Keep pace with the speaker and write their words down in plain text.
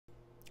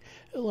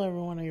Hello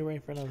everyone, are you ready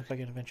for another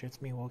fucking adventure?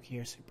 It's me, Wokey,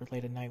 here super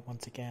late at night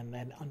once again,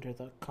 and under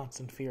the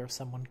constant fear of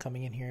someone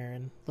coming in here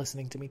and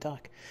listening to me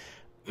talk.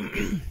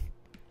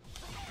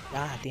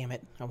 Ah, damn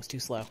it, I was too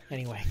slow.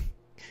 Anyway,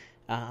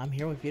 I'm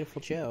here with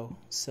Viewtiful Joe,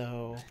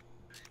 so I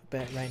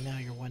bet right now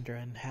you're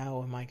wondering,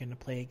 how am I going to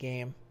play a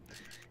game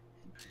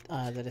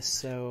that is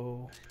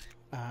so...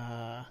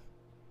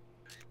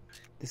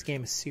 this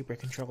game is super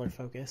controller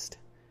focused,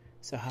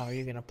 so how are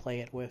you going to play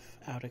it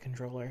without a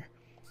controller?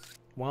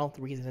 Well,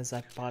 the reason is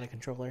I bought a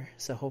controller,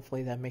 so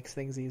hopefully that makes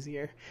things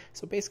easier.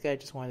 So basically, I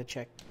just wanted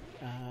to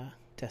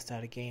test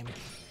out a game,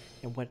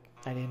 and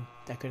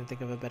I couldn't think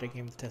of a better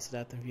game to test it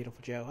out than Viewtiful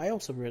Joe. I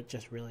also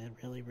just really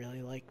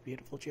like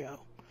Viewtiful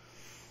Joe.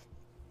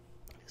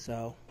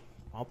 So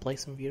I'll play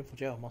some Viewtiful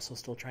Joe. I'm also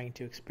still trying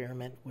to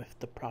experiment with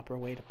the proper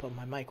way to put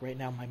my mic. Right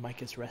now, my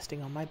mic is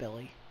resting on my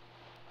belly,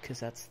 because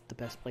that's the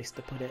best place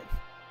to put it.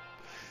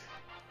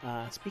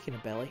 Speaking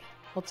of belly,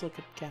 let's look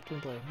at Captain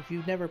Blue. If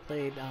you've never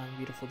played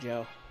Viewtiful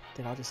Joe,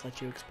 then I'll just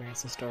let you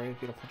experience the story of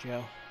Viewtiful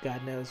Joe.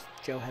 God knows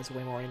Joe has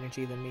way more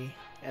energy than me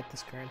at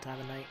this current time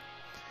of night.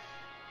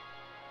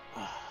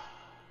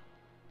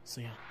 So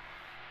yeah.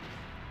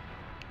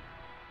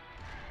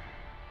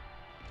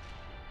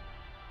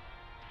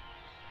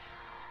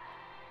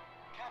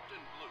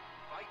 Captain Blue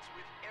fights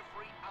with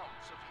every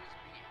ounce of his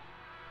being.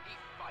 He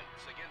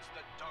fights against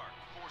the dark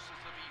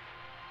forces of evil,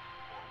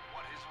 for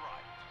what is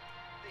right.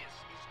 This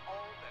is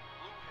all that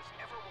Blue has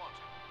ever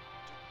wanted,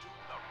 to do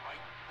the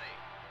right thing.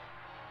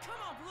 Come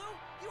on, Blue!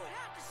 You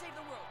have to save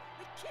the world!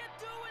 We can't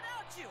do it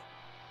without you!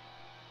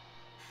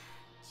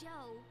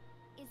 Joe,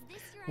 is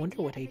this your Wonder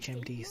idea what of a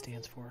HMD date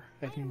stands movie?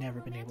 for. I've I have never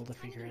a been able to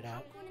romantic figure it tiny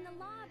out. popcorn in the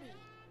lobby.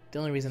 The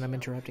only reason I'm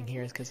interrupting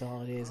here is because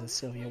all it is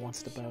Sylvia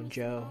wants to bone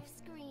Joe,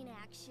 Off-screen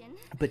action.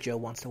 but Joe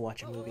wants to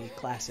watch a movie.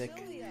 Classic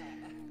Sylvia!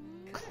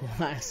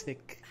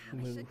 classic We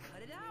move. should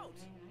cut it out.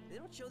 They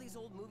don't show these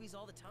old movies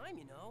all the time,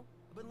 you know.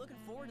 I've been looking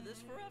forward to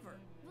this forever.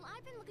 Well,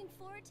 I've been looking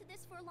forward to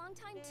this for a long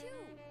time too.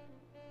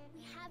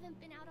 We haven't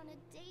been out on a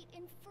date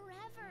in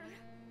forever.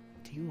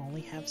 Do you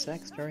only have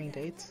sex during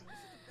dates?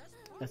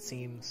 That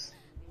seems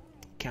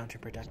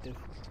counterproductive.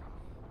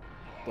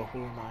 But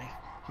who am I?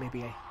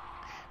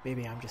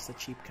 Maybe I'm just a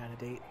cheap kind of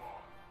date.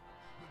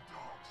 The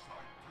dark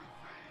side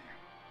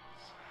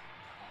prevails.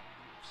 Now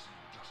you'll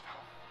see just how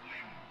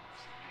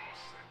flimsy your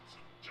sense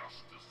of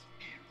justice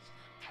is,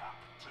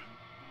 Captain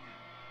Blue.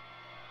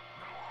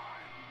 Now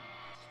I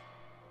lose.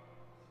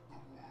 The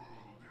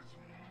world is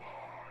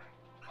mine.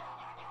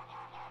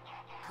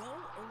 Go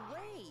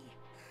away!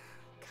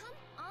 Come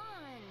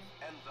on.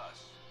 And thus,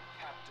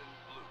 Captain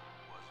Blue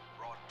was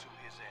brought to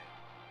his end.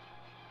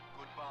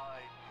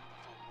 Goodbye,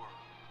 beautiful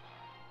world.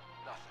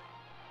 Nothing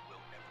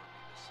will ever be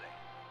the same.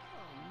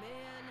 Oh,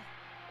 man.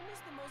 I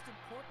missed the most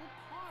important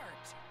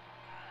part.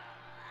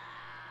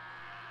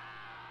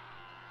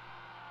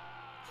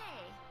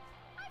 Hey,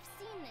 I've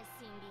seen this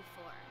scene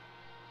before.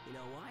 You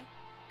know why?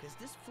 Because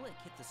this flick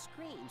hit the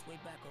screens way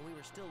back when we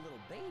were still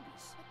little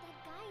babies. But that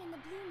guy in the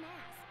blue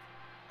mask,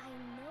 I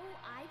know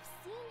I've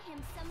seen him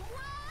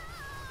somewhere.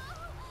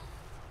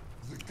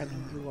 I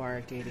mean, you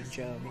are dating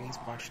Joe, and he's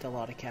watched a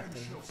lot of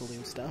Captain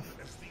Blue stuff.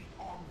 As the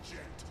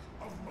object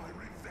of my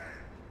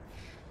revenge.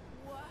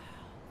 Wow,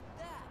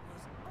 that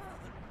was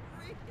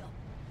unreal.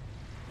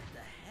 What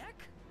the heck?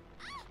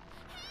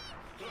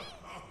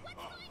 What's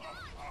going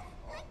on?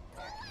 Let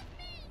go of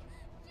me!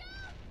 Joe,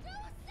 do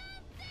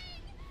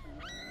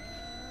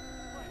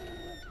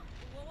something!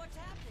 Well, what's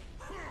happening?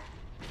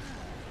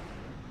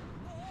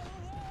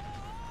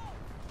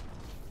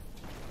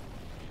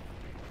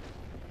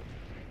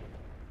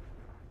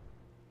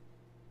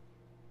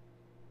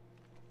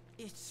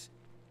 It's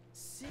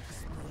Six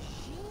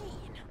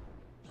Machine.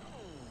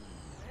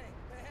 Hey,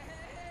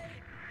 hey!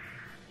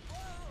 Whoa,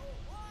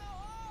 whoa,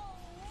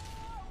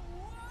 whoa,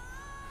 whoa, whoa!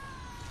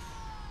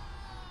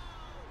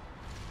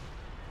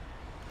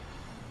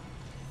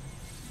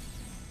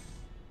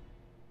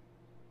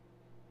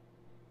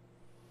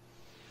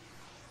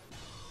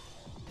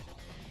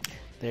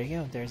 There you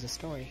go, there's a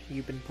story.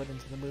 You've been put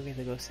into the movie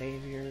to go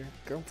save your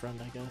girlfriend,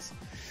 I guess.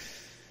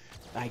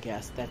 I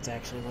guess, that's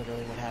actually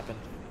literally what happened.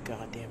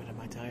 God damn it, am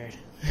I tired.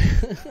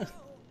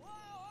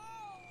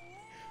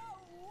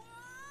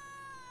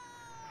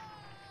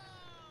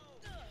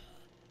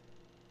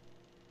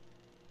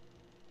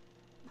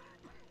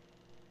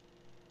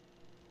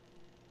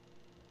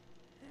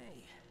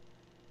 Hey,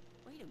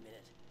 wait a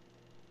minute.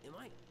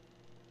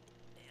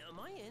 Am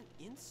I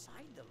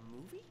inside the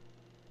movie?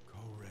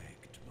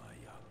 Correct, my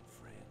young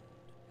friend.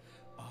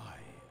 I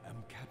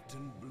am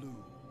Captain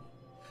Blue.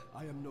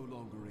 I am no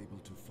longer able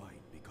to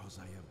fight because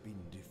I have been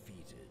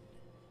defeated.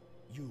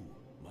 You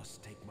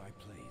must take my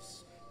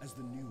place as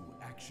the new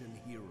action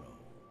hero.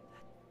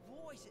 That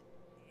voice,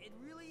 it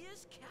really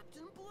is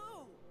Captain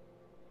Blue.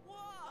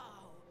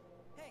 Wow.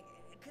 Hey,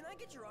 can I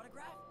get your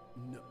autograph?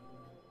 No,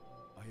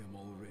 I am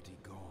already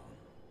gone.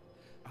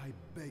 I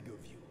beg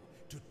of you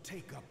to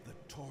take up the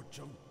torch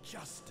of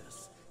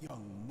justice,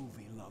 young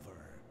movie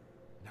lover.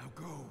 Now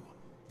go.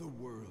 The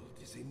world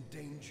is in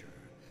danger.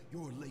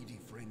 Your lady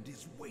friend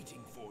is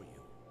waiting for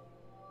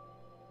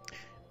you.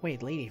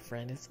 Wait, lady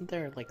friend, isn't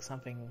there like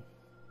something...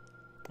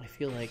 I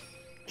feel like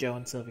Joe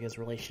and Sylvia's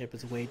relationship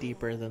is way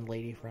deeper than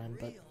lady friend,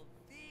 but... Real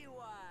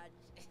V-Watch.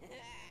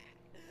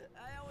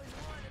 I always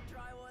wanted to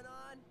try one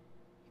on.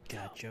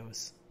 God,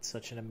 Joe's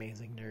such an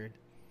amazing nerd.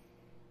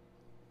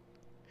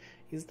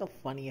 He's the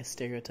funniest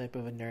stereotype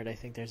of a nerd I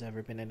think there's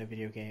ever been in a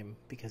video game,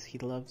 because he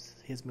loves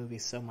his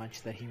movies so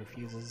much that he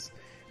refuses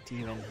to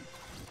even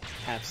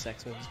have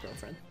sex with his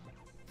girlfriend.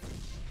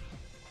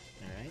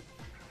 Alright.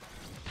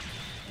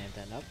 And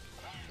then up.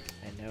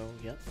 I know,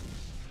 yep.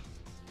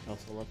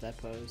 Also love that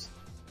pose.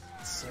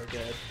 It's so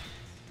good.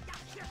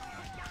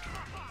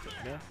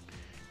 There we go.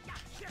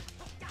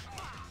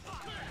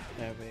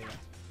 There we go.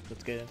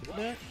 Let's get into the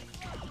back.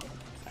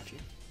 Got you.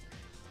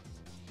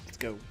 Let's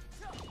go.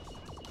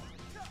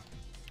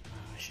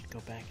 I should go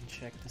back and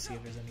check to see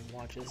if there's any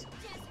watches.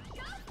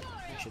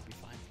 I should be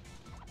fine.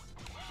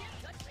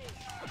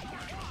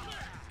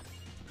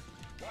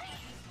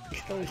 You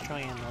should always try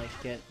and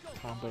like get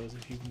combos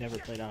if you've never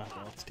played on.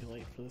 Well, it's too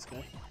late for this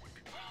guy.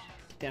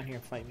 Get down here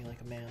and fight me like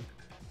a man.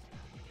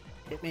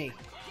 Hit me.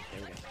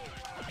 There we go.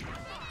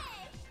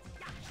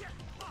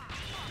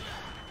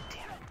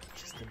 Damn it,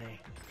 just the knee.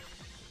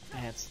 I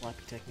had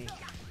sloppy technique.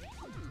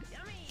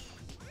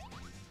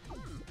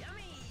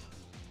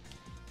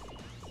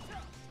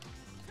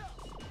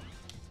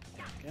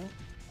 There we go.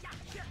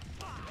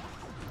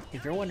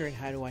 If you're wondering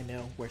how do I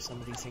know where some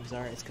of these things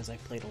are, it's because I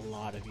played a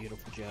lot of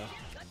Viewtiful Joe.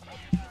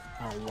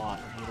 A lot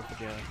of Viewtiful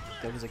Joe.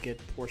 There was a good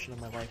portion of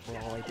my life where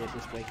all I did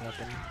was wake up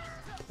and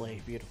play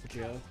Viewtiful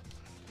Joe.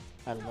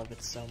 I love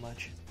it so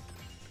much.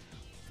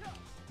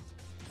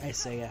 I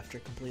say after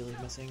completely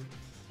missing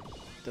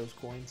those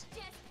coins.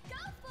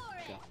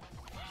 Go.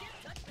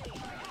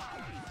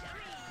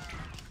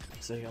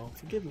 So y'all,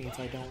 forgive me if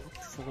I don't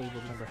fully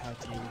remember how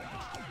to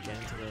get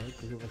into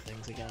the groove of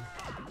things again.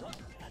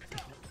 God damn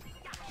it.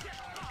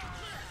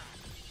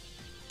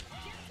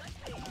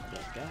 There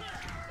we go.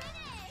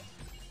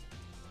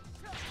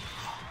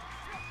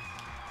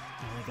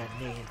 I only got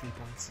negative 3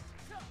 points.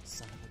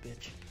 Son of a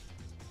bitch.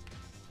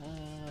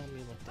 Let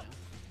me look down.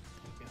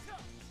 There we go.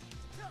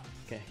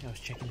 Okay, I was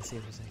checking to see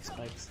if there's any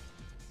spikes.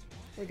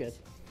 We're good.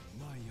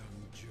 My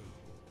young Joe,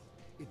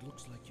 it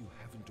looks like you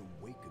haven't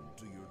awakened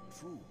to your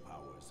true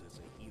powers as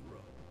a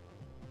hero.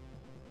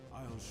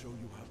 I'll show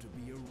you how to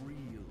be a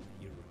real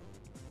hero.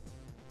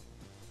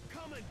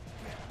 Come and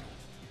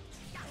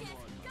get me.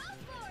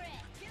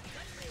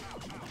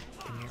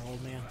 Come here,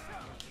 old man.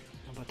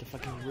 I'm about to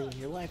fucking ruin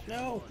your life.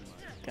 No!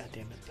 God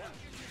damn it.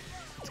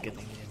 It's a good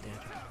thing he didn't dead.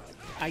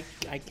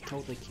 I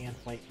totally can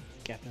fight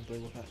Captain Blue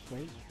without...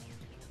 Wait.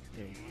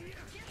 There you go.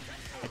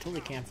 I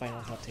totally can fight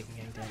without taking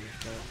any damage,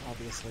 but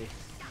obviously...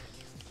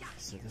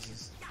 So this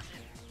is...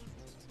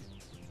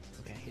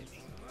 Okay, hit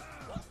me.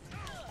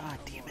 Ah,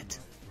 damn it.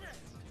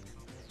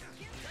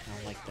 I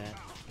don't like that.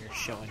 You're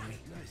showing me.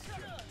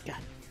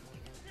 God.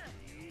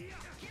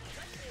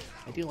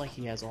 I do like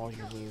he has all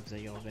your moves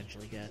that you'll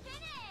eventually get.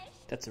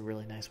 That's a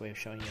really nice way of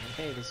showing you, like,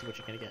 hey, this is what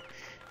you're gonna get.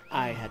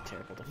 I had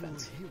terrible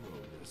defense. Your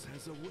hero-ness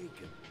has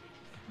awakened.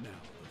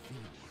 Now the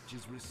V-Watch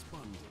is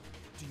responding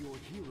to your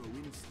hero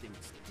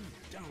instincts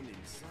deep down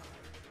inside.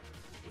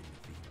 When the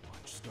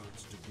V-Watch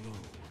starts to glow,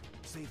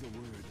 say the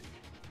word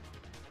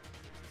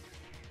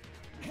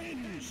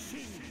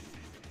HENSHIN!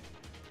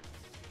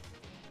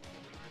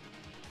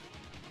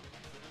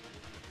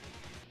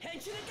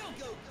 Henshin and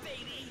go-go,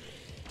 baby!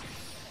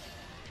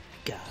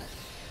 God,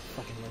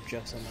 fucking love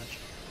Joe so much.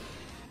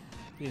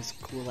 His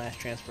cool ass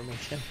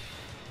transformation.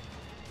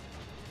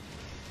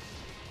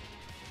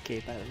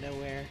 Cape out of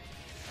nowhere.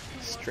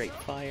 Straight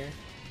fire.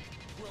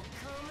 We'll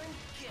come and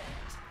get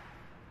it.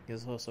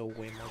 He's also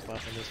way more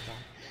buff in this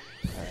one.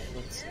 Alright,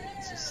 let's see.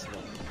 This is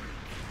slow.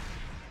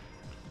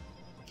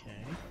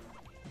 Okay.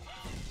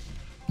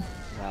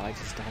 Wow, I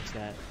just dodged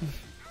that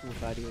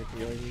without even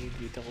really needing to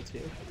be double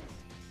two.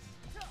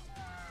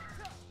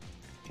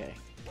 Okay.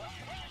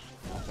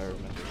 Now if I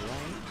remember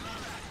right.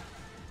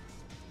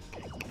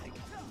 Okay.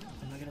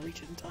 I'm not gonna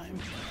reach it in time.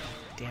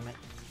 Damn it.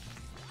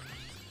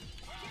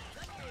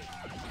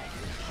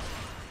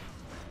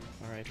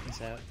 Alright,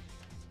 peace out.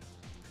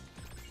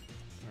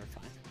 We're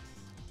fine.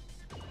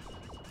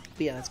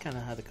 But yeah, that's kind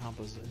of how the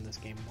combos in this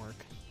game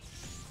work.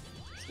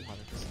 It's a lot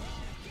of this.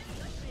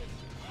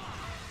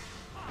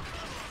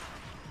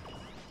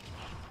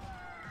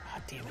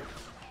 Ah, damn it.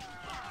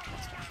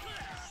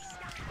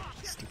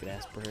 Stupid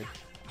ass bird.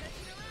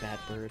 Bad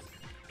bird.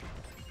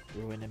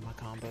 Ruining my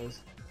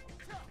combos.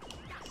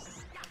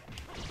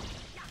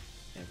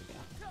 There we go.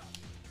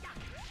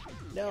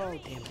 No,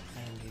 damn it. I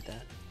didn't need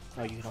that.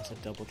 Oh, you can also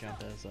double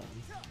jump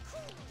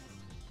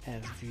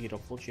as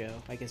Viewtiful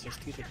Joe. I guess there's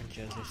two different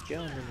Joes. There's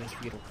Joe and then there's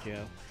Viewtiful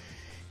Joe.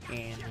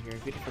 And when you're in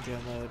Viewtiful Joe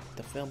mode,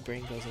 the film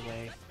grain goes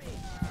away.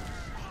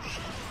 Oh,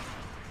 shit.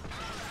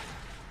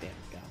 There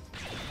we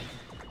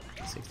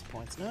go. 60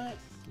 points. Not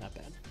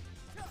bad.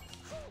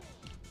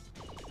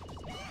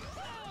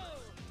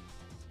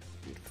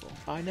 Beautiful.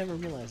 Oh, I never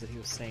realized that he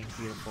was saying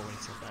beautiful when he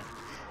said that.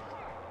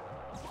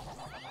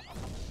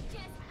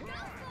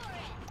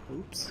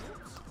 Oops.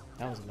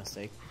 That was a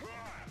mistake.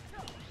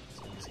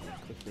 So I'm just gonna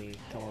quickly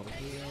come over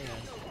here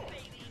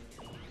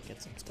and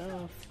get some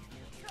stuff.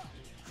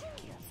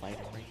 Yeah, fight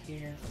him right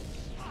here.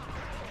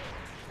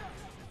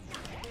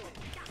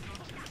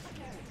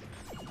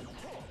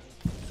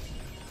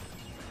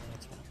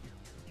 That's fine.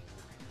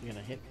 You're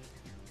gonna hit me.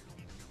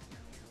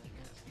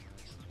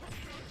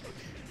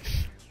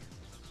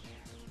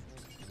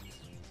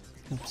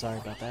 Oops, sorry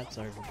about that.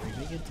 Sorry for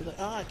breathing into the.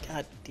 Ah,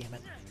 god damn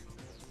it.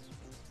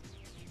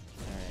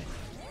 Alright.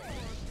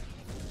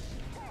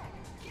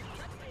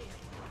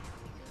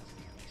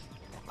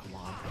 Oh, come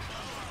on.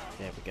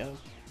 There we go.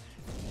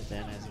 And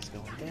then as he's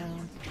going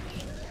down,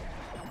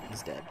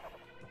 he's dead.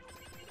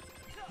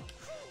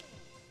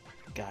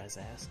 Got his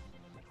ass.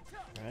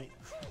 Alright.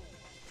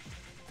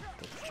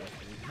 Put the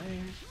Joker in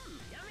there.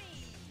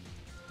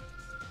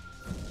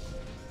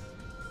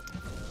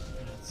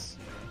 Let's see.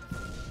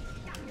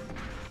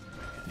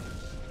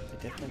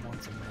 I definitely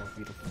want some more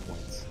beautiful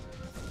points.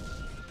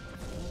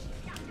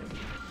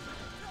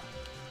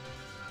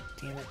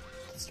 Damn it,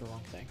 that's the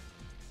wrong thing.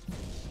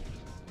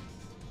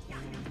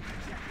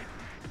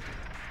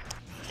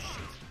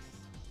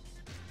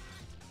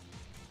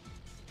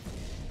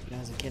 You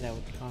know, as a kid I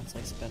would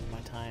constantly spend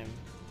my time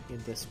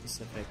in this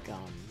specific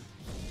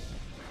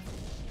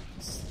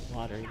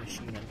lottery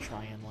machine and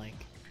try and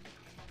like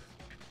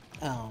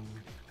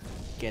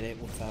get it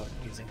without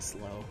using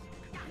slow.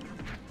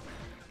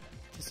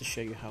 Just to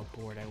show you how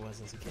bored I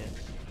was as a kid.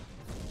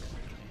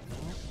 Okay,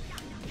 no.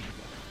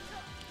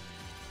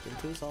 Give it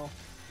to us all.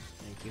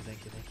 Thank you,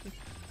 thank you, thank you.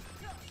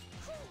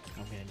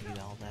 I'm gonna need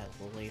all that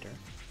a little later.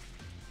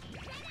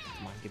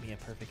 Come on, give me a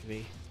perfect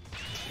V.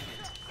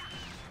 Damn it.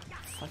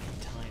 Fucking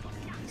time,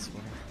 man, I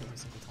swear. Every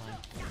single time.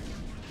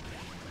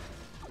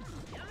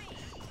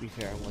 To be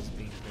fair, I was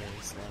being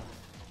very slow.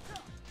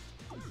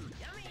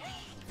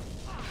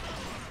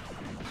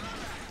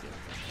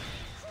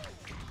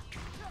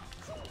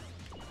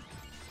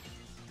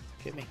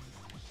 Hit me.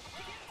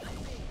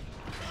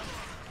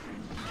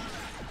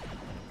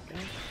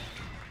 Okay.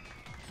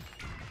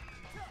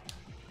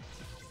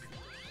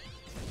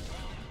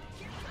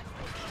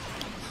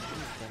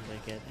 Then they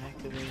get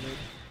activated.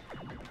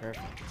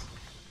 Perfect.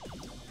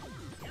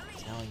 I'm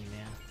telling you,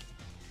 man.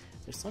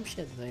 There's some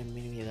shit in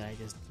me that I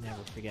just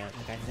never forget.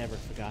 Like, I never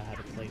forgot how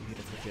to play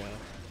Viewtiful Joe.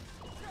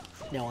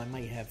 No, I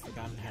might have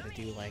forgotten how to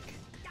do, like,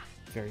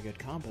 very good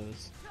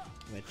combos,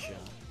 which,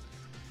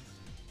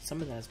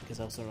 some of that is because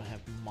I also don't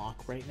have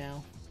mock right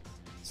now,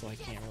 so I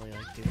can't really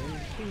like do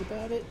anything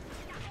about it.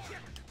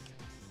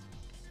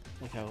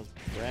 Like I was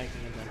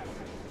bragging and then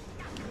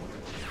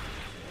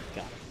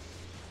got him.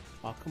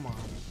 Oh, come on.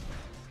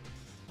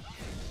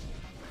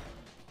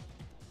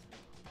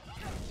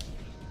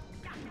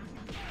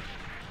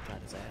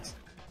 Got his ass.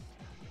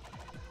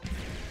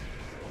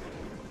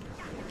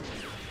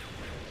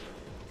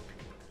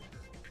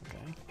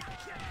 Okay.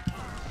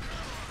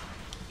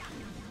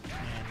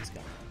 And he's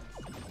gone.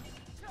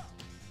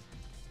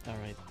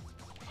 Alright.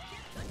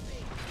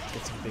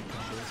 Get some big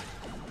combos.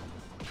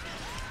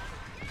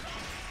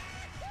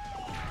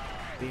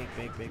 Big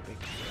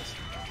combos.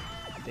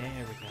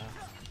 There we go.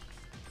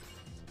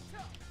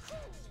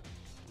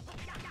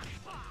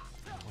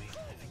 Wait,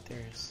 I think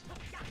there's...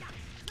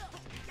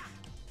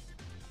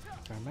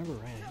 If I remember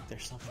right, I think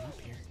there's something up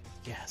here.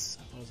 Yes,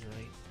 I was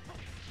right.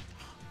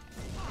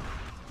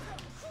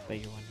 But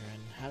you're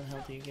wondering, how the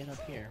hell do you get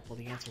up here? Well,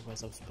 the answer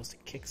was I was supposed to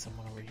kick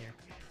someone over here.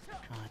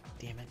 Ah,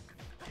 damn it.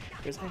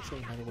 There's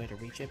actually another way to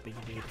reach it, but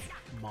you need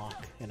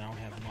mock, and I don't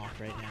have mock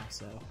right now,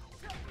 so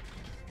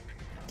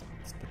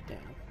let's put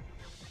down.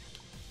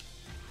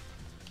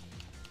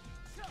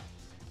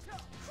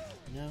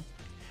 No?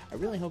 I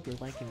really hope you're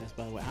liking this,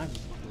 by the way. I'm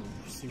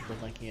super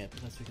liking it.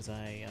 That's because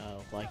I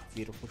like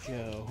Viewtiful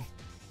Joe.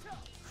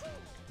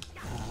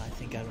 I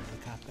think out of the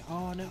Capcom.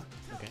 Oh no!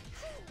 Okay.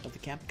 Of the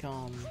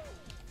Capcom,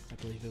 I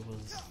believe it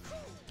was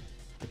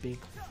the Big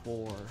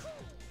Four,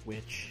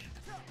 which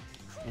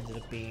ended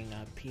up being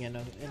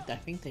Piano. And I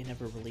think they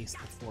never released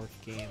the fourth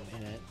game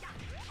in it.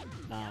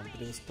 But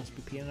it was supposed to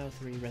be Piano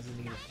 3,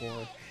 Resident Evil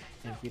 4,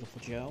 and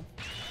Viewtiful Joe.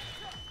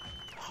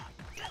 Oh,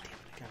 God damn it,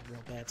 I got a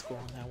real bad score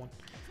on that one.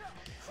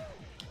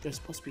 There's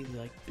supposed to be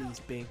like these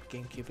big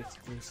GameCube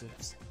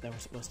exclusives that were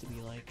supposed to be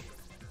like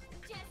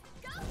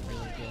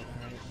really good.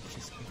 Alright, let's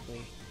just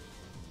quickly.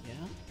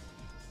 Yeah?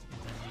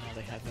 And then now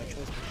they have no choice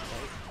but to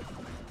fight.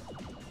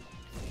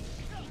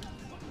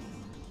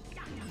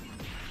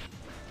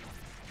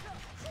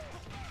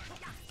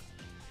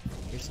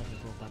 Here's something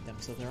cool about them.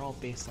 So they're all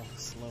based on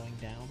slowing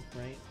down,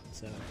 right?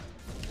 So,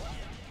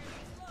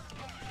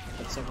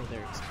 but some of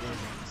their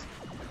explosions.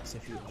 So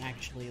if you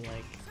actually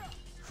like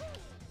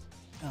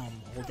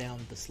hold down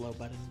the slow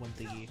button when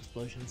the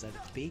explosion's at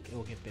its peak, it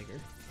will get bigger.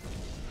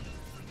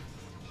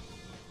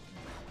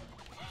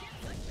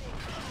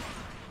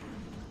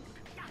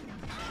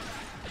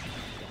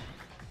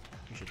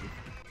 You should be.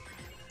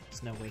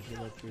 There's no way he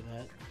lived through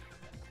that.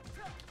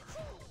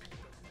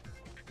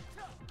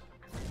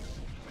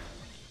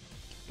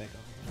 Back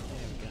over here.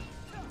 There we go.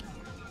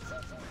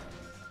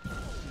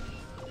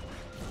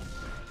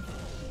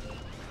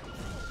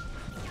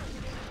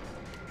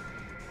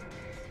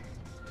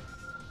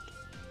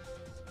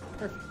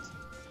 Perfect.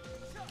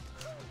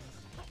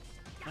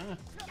 Ah.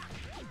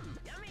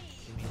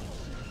 Give me that.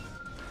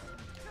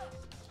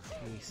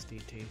 Tasty,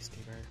 tasty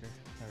burger.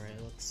 Alright,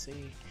 let's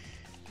see.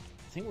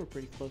 I think we're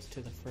pretty close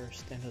to the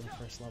end of the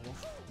first level.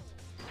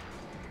 So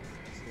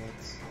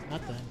let's,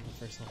 not the end of the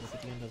first level,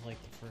 but the end of like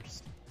the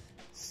first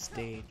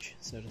stage,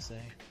 so to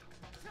say.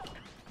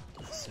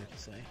 So to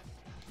say.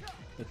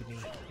 Look at me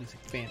using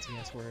fancy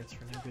ass words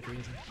for no good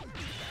reason.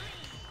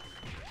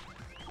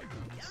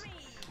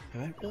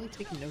 Have I really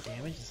taken no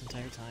damage this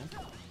entire time?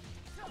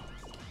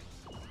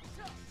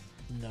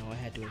 No, I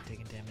had to have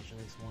taken damage at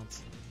least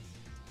once.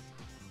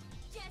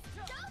 Just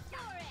go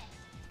for it!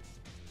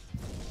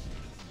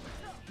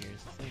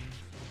 Here's the thing.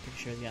 I'm pretty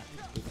sure, yeah,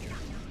 it's boot drop.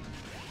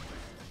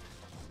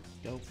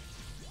 Go.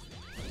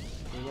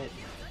 Do it.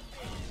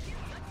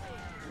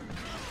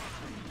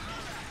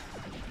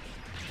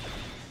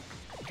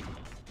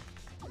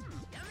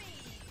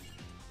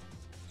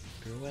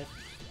 Screw it.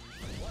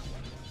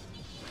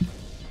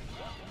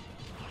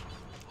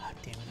 Ah,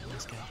 damn it, I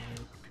almost got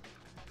hit.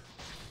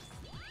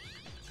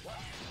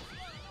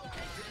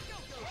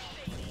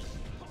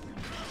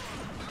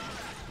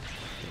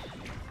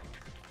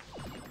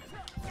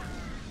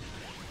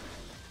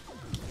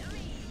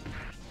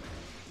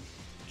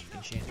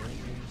 Kicking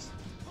chandeliers,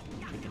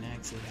 kicking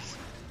axes.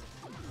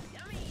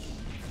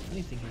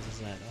 Funny thing is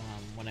that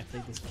when I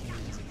played this game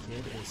as a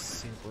kid, it was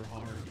super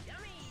hard.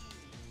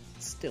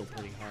 It's still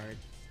pretty hard,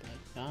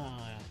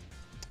 but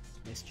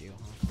missed you, huh?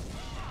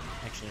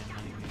 Actually, I'm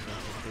not even gonna go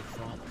for the big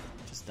front.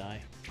 Just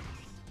die.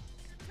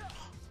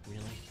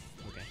 Really?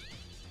 Okay.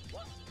 Oh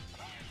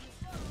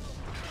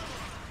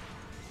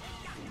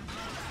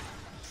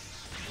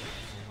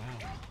wow,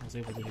 I was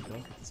able to do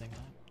both at the same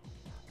time.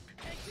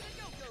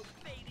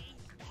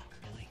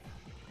 Really?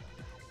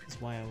 That's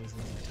why I always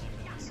lose my time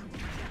bonus.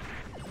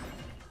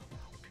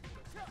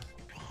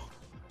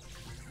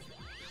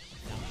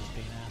 Now I'm just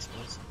being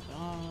assholes.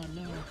 Oh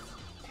no!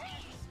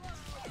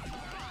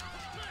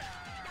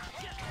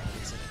 Oh,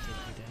 looks like it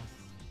take me down.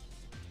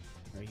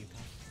 Where you go?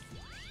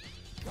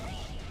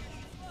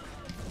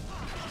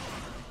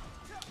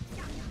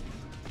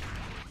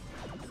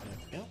 There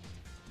we go.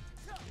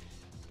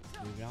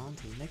 Move on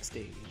to the next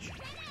stage.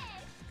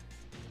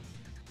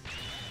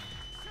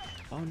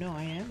 Oh no,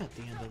 I am at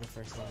the end of the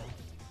first level.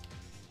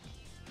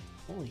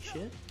 Holy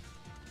shit.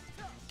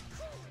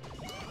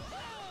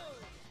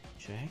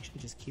 Should I actually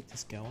just keep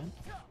this going?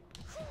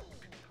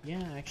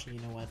 Yeah, actually,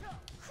 you know what?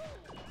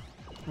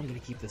 I'm gonna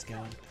keep this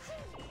going.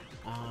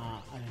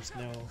 There's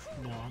no,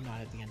 I'm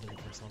not at the end of the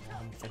first level.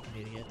 I'm a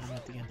fucking idiot. I'm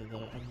at the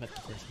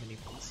first mini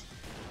boss.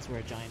 It's where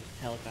a giant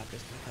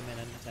helicopter's gonna come in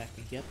and attack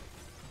me. Yep.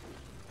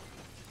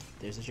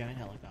 There's a giant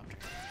helicopter.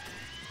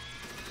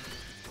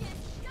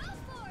 Just go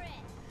for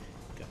it!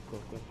 Go, go,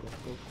 go, go,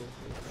 go, go, go.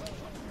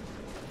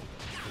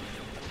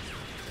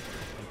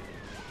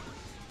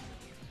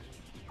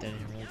 That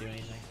didn't really do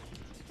anything.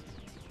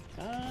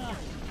 Ah!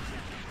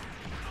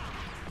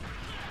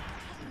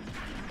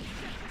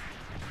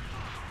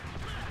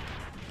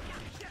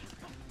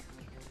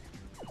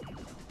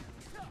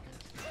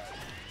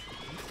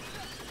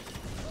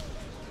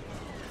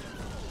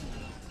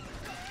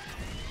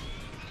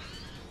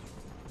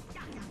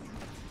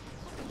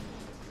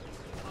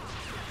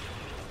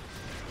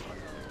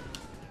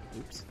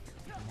 Oops.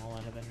 I'm all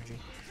out of energy.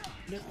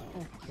 No!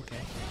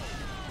 Okay.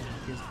 And it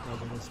feels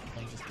like this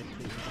plane just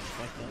completely gets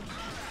fucked up.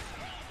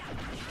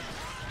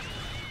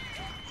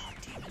 Oh,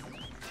 damn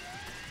it.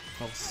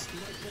 Oh,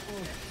 slow.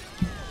 Oh,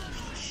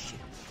 shit.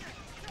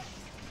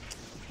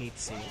 Hate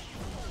to see it.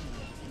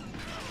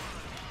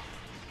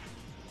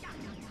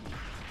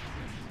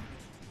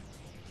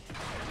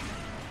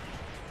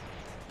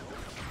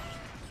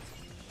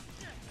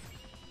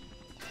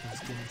 I was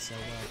doing so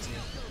well,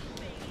 too.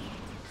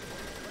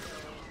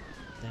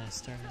 Then I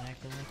started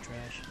acting like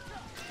trash.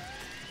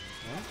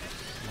 Well,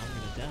 now I'm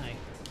gonna die.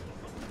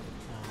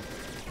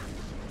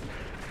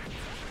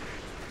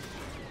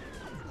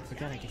 I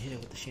forgot I could hit it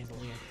with the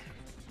chandelier.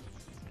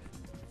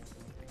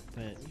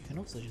 But you can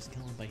also just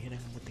kill him by hitting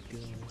him with the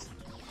goons.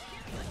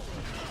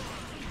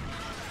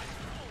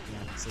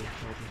 Yeah, see, I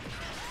told you.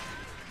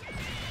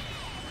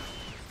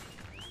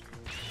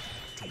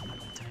 Damn it,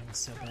 my time was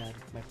so bad.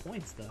 My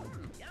points, though.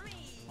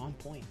 On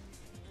point.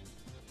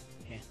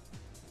 Yeah.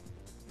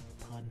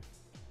 Pun.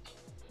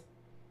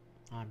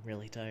 I'm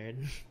really tired.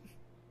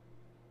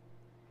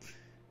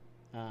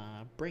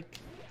 Break.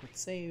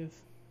 Let's save.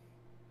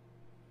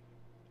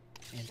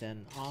 And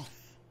then off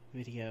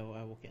video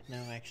I will get...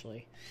 No,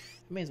 actually.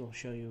 I may as well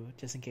show you,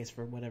 just in case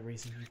for whatever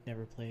reason you've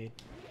never played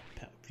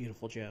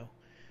Viewtiful Joe.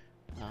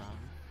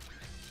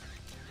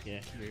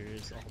 Yeah,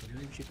 here's all the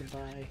moves you can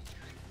buy.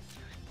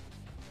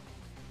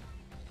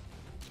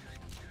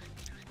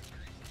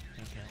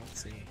 Okay,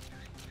 let's see.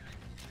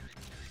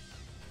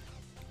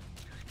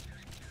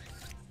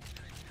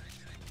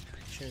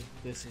 Sure,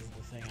 this is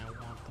the thing I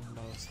want the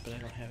most, but I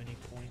don't have any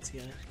points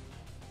yet.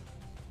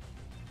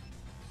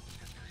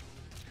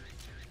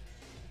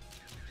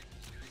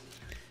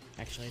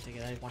 Actually, I think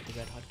I want the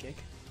red hot kick.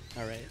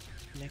 Alright,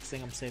 next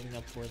thing I'm saving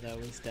up for though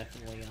is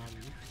definitely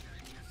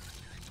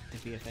the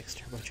VFX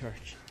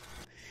turbocharge.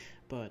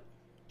 But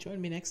join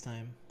me next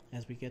time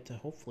as we get to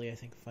hopefully, I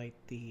think, fight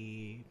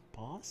the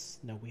boss?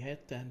 No, we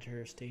had to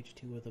enter stage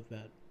 2 of the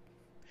vet.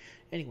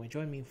 Anyway,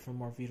 join me for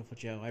more Viewtiful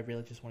Joe. I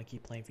really just want to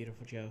keep playing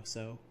Viewtiful Joe,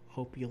 so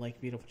hope you like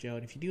Viewtiful Joe.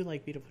 And if you do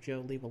like Viewtiful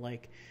Joe, leave a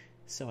like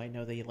so I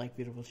know that you like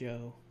Viewtiful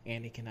Joe,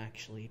 and it can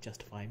actually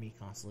justify me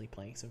constantly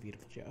playing some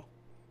Viewtiful Joe.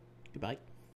 Goodbye.